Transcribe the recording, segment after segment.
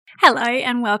Hello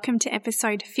and welcome to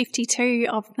episode 52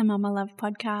 of the Mama Love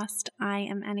podcast. I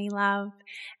am Annie Love,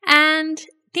 and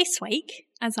this week,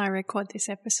 as I record this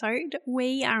episode,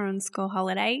 we are on school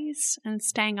holidays and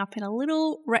staying up in a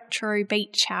little retro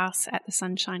beach house at the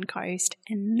Sunshine Coast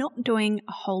and not doing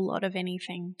a whole lot of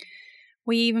anything.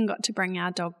 We even got to bring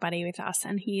our dog Buddy with us,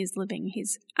 and he is living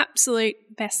his absolute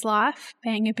best life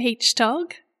being a beach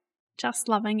dog, just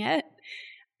loving it.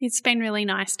 It's been really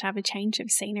nice to have a change of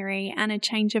scenery and a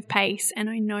change of pace, and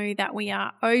I know that we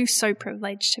are oh so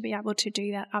privileged to be able to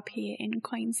do that up here in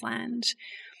Queensland.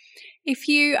 If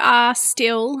you are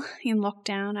still in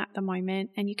lockdown at the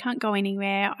moment and you can't go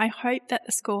anywhere, I hope that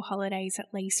the school holidays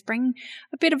at least bring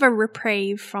a bit of a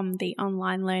reprieve from the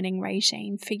online learning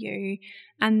regime for you,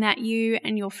 and that you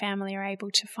and your family are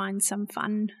able to find some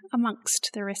fun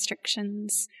amongst the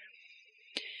restrictions.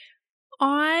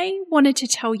 I wanted to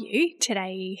tell you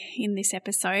today in this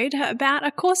episode about a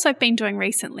course I've been doing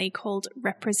recently called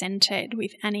Represented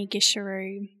with Annie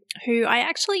Gisharu, who I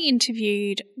actually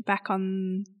interviewed back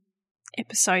on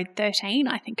episode 13,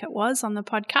 I think it was, on the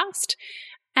podcast.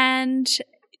 And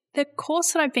the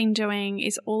course that I've been doing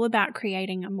is all about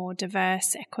creating a more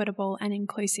diverse, equitable and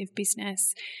inclusive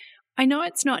business. I know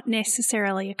it's not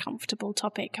necessarily a comfortable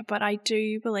topic, but I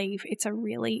do believe it's a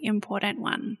really important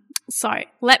one. So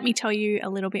let me tell you a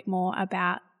little bit more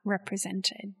about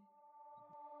Represented.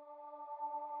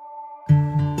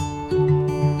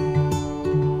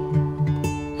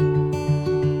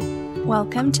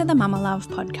 Welcome to the Mama Love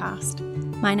podcast.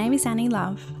 My name is Annie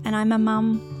Love, and I'm a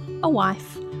mum, a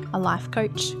wife, a life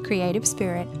coach, creative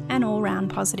spirit, and all-round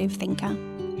positive thinker.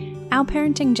 Our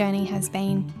parenting journey has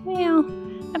been,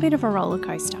 a bit of a roller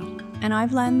coaster, and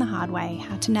I've learned the hard way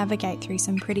how to navigate through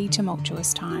some pretty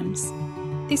tumultuous times.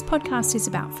 This podcast is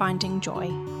about finding joy,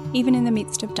 even in the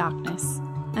midst of darkness,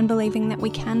 and believing that we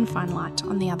can find light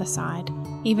on the other side,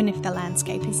 even if the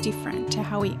landscape is different to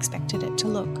how we expected it to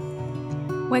look.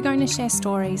 We're going to share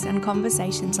stories and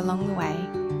conversations along the way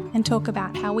and talk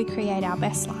about how we create our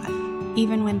best life,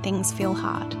 even when things feel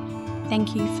hard.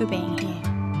 Thank you for being here.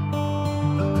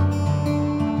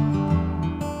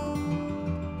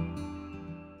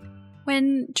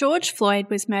 When George Floyd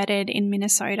was murdered in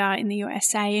Minnesota in the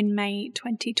USA in May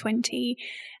 2020,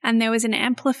 and there was an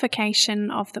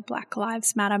amplification of the Black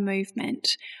Lives Matter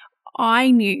movement,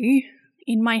 I knew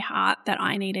in my heart that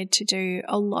I needed to do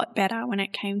a lot better when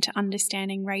it came to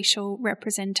understanding racial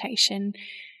representation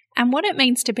and what it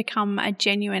means to become a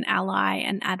genuine ally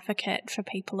and advocate for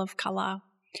people of colour.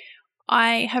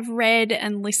 I have read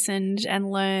and listened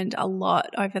and learned a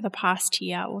lot over the past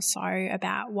year or so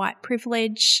about white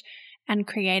privilege and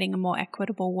creating a more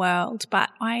equitable world,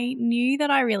 but I knew that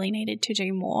I really needed to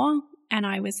do more, and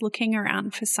I was looking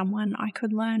around for someone I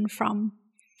could learn from.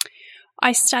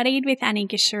 I studied with Annie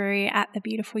Gisharu at the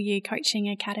Beautiful You Coaching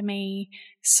Academy,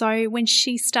 so when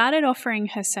she started offering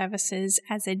her services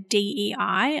as a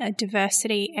DEI, a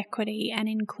diversity, equity and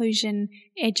inclusion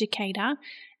educator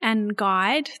and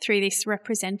guide through this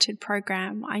Represented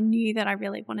program, I knew that I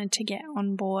really wanted to get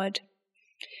on board.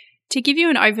 To give you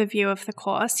an overview of the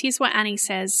course, here's what Annie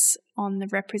says on the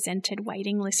Represented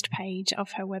waiting list page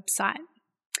of her website.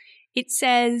 It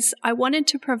says, I wanted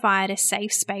to provide a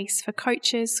safe space for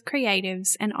coaches,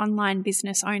 creatives, and online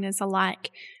business owners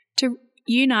alike to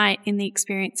unite in the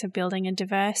experience of building a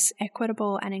diverse,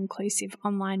 equitable, and inclusive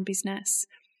online business.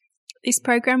 This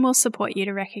program will support you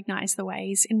to recognise the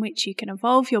ways in which you can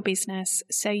evolve your business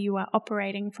so you are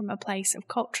operating from a place of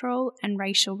cultural and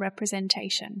racial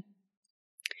representation,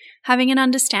 having an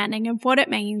understanding of what it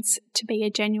means to be a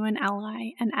genuine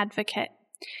ally and advocate.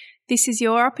 This is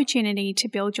your opportunity to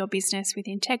build your business with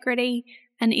integrity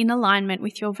and in alignment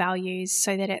with your values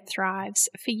so that it thrives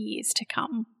for years to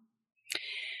come.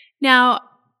 Now,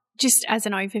 just as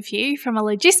an overview, from a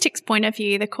logistics point of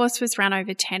view, the course was run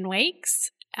over 10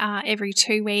 weeks. Every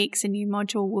 2 weeks, a new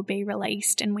module will be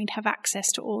released and we'd have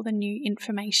access to all the new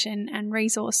information and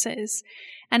resources.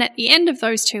 And at the end of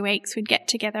those 2 weeks, we'd get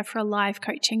together for a live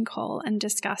coaching call and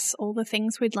discuss all the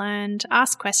things we'd learned,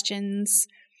 ask questions,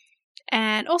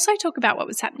 and also talk about what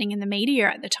was happening in the media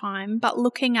at the time, but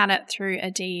looking at it through a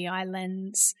DEI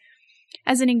lens.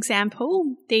 As an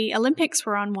example, the Olympics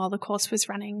were on while the course was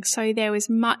running, so there was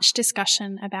much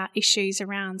discussion about issues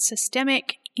around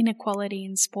systemic inequality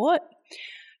in sport.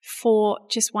 For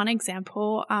just one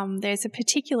example, there's a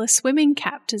particular swimming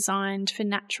cap designed for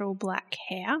natural black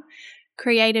hair,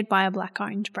 created by a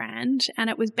black-owned brand, and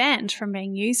it was banned from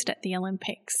being used at the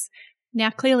Olympics. Now,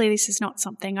 clearly this is not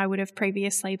something I would have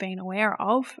previously been aware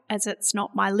of, as it's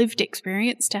not my lived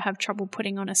experience to have trouble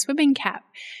putting on a swimming cap.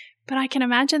 But I can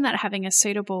imagine that having a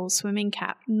suitable swimming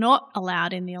cap not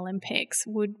allowed in the Olympics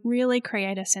would really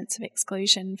create a sense of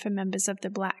exclusion for members of the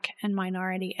Black and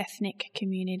minority ethnic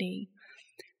community.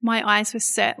 My eyes were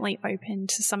certainly open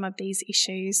to some of these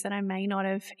issues that I may not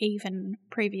have even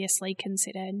previously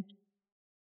considered.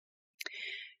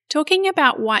 Talking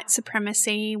about white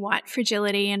supremacy, white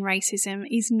fragility, and racism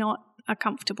is not a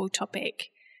comfortable topic.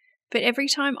 But every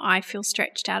time I feel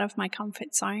stretched out of my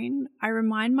comfort zone, I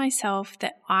remind myself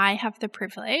that I have the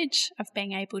privilege of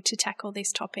being able to tackle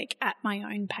this topic at my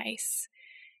own pace.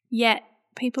 Yet,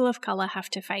 people of colour have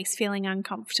to face feeling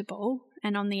uncomfortable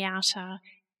and on the outer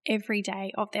every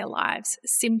day of their lives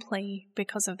simply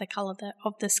because of the colour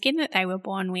of the skin that they were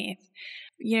born with.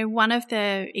 One of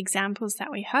the examples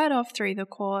that we heard of through the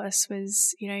course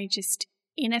was, just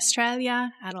in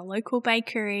Australia at a local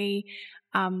bakery,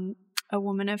 a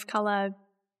woman of colour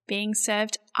being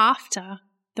served after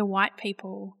the white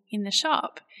people in the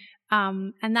shop.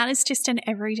 And that is just an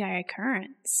everyday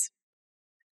occurrence.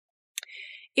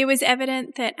 It was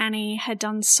evident that Annie had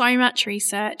done so much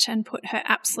research and put her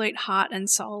absolute heart and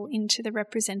soul into the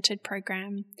represented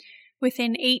program.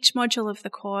 Within each module of the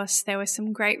course, there were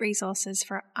some great resources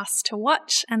for us to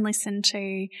watch and listen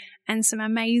to, and some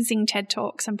amazing TED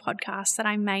Talks and podcasts that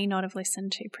I may not have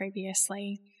listened to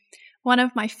previously. One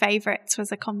of my favourites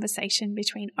was a conversation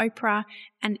between Oprah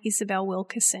and Isabel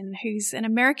Wilkerson, who's an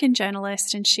American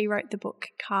journalist, and she wrote the book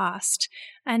Caste.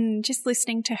 And just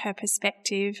listening to her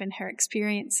perspective and her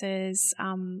experiences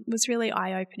was really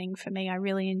eye-opening for me. I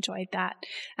really enjoyed that.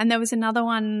 And there was another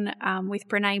one with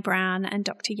Brene Brown and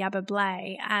Dr. Yaba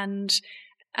Blay, and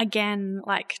again,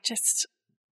 just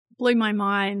blew my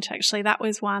mind. Actually, that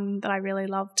was one that I really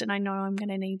loved, and I know I'm going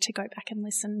to need to go back and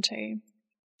listen to.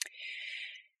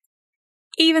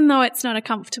 Even though it's not a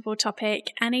comfortable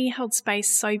topic, Annie held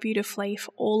space so beautifully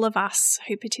for all of us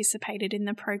who participated in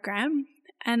the program.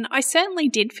 And I certainly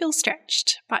did feel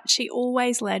stretched, but she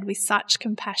always led with such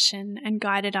compassion and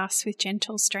guided us with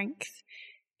gentle strength.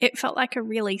 It felt like a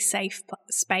really safe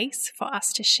space for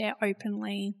us to share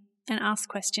openly and ask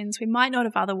questions we might not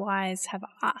have otherwise have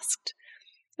asked.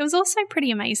 It was also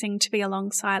pretty amazing to be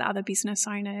alongside other business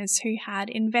owners who had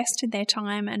invested their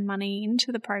time and money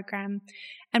into the program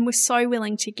and were so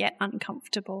willing to get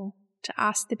uncomfortable, to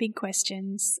ask the big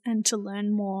questions and to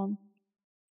learn more.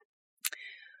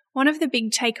 One of the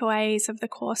big takeaways of the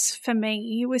course for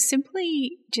me was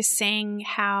simply just seeing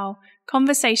how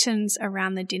conversations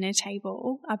around the dinner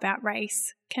table about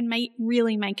race can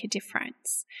really make a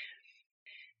difference.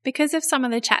 Because of some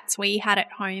of the chats we had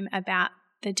at home about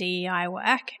the DEI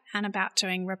work and about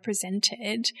doing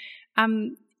represented,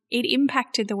 it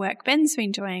impacted the work Ben's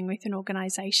been doing with an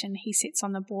organisation he sits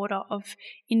on the board of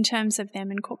in terms of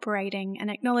them incorporating an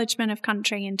acknowledgement of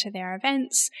country into their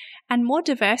events and more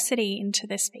diversity into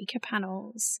the speaker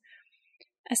panels.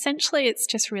 Essentially, it's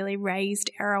just really raised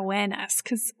our awareness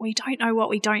because we don't know what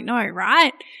we don't know,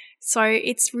 right? So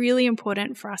it's really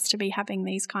important for us to be having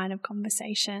these kind of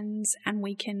conversations, and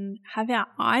we can have our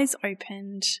eyes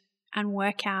opened and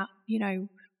work out,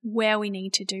 where we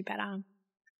need to do better.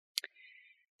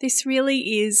 This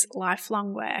really is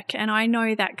lifelong work, and I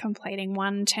know that completing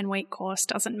one 10-week course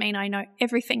doesn't mean I know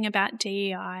everything about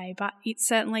DEI, but it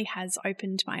certainly has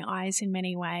opened my eyes in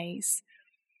many ways.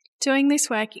 Doing this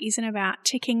work isn't about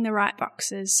ticking the right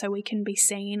boxes so we can be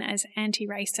seen as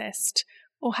anti-racist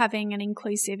or having an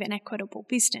inclusive and equitable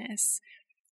business.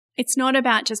 It's not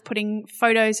about just putting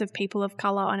photos of people of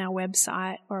colour on our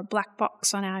website or a black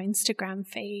box on our Instagram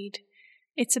feed.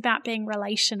 It's about being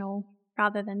relational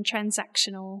rather than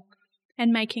transactional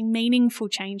and making meaningful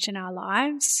change in our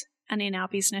lives and in our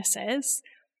businesses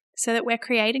so that we're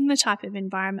creating the type of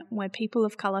environment where people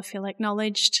of colour feel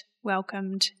acknowledged,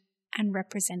 welcomed, and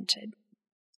represented.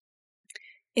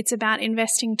 It's about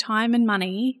investing time and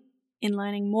money in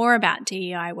learning more about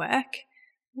DEI work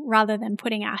rather than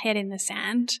putting our head in the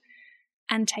sand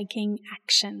and taking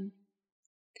action.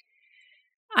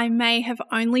 I may have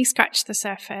only scratched the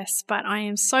surface, but I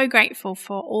am so grateful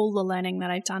for all the learning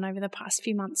that I've done over the past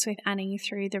few months with Annie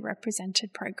through the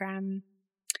Represented program.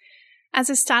 As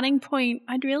a starting point,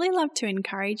 I'd really love to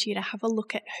encourage you to have a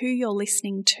look at who you're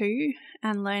listening to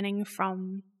and learning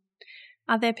from.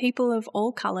 Are there people of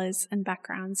all colours and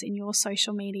backgrounds in your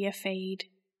social media feed?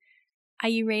 Are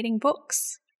you reading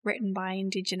books written by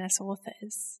Indigenous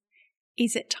authors?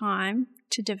 Is it time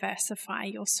to diversify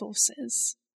your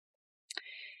sources?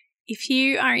 If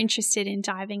you are interested in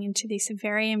diving into this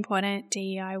very important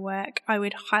DEI work, I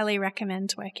would highly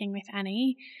recommend working with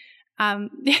Annie.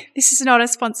 This is not a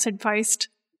sponsored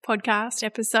podcast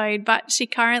episode, but she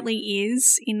currently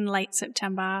is in late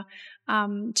September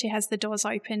She has the doors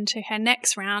open to her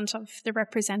next round of the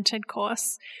Represented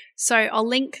course. So I'll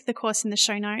link the course in the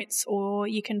show notes, or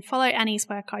you can follow Annie's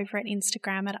work over at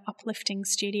Instagram at Uplifting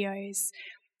Studios.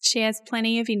 She has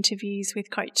plenty of interviews with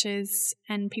coaches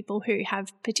and people who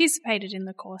have participated in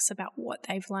the course about what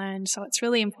they've learned. So it's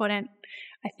really important,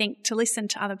 I think, to listen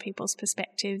to other people's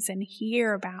perspectives and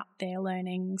hear about their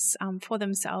learnings for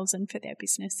themselves and for their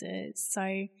businesses.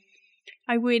 So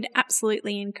I would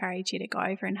absolutely encourage you to go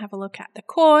over and have a look at the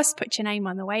course, put your name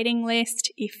on the waiting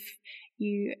list if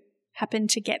you happen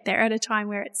to get there at a time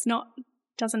where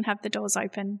doesn't have the doors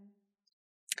open.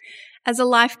 As a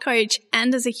life coach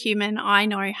and as a human, I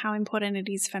know how important it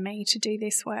is for me to do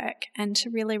this work and to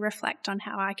really reflect on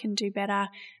how I can do better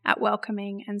at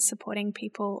welcoming and supporting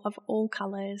people of all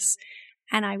colours,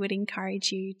 and I would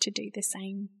encourage you to do the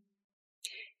same.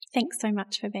 Thanks so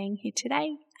much for being here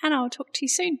today, and I'll talk to you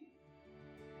soon.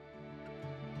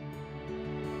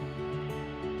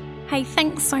 Hey,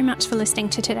 thanks so much for listening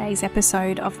to today's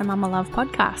episode of the Mama Love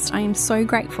podcast. I am so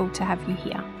grateful to have you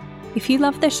here. If you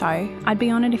love the show, I'd be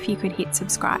honoured if you could hit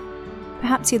subscribe.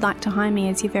 Perhaps you'd like to hire me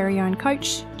as your very own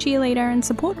coach, cheerleader and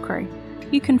support crew.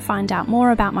 You can find out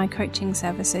more about my coaching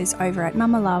services over at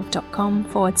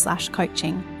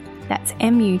mamalove.com/coaching. That's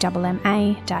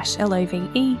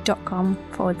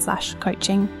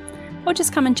mumma-love.com/coaching. Or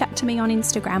just come and chat to me on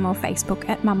Instagram or Facebook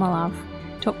at Mama Love.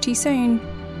 Talk to you soon.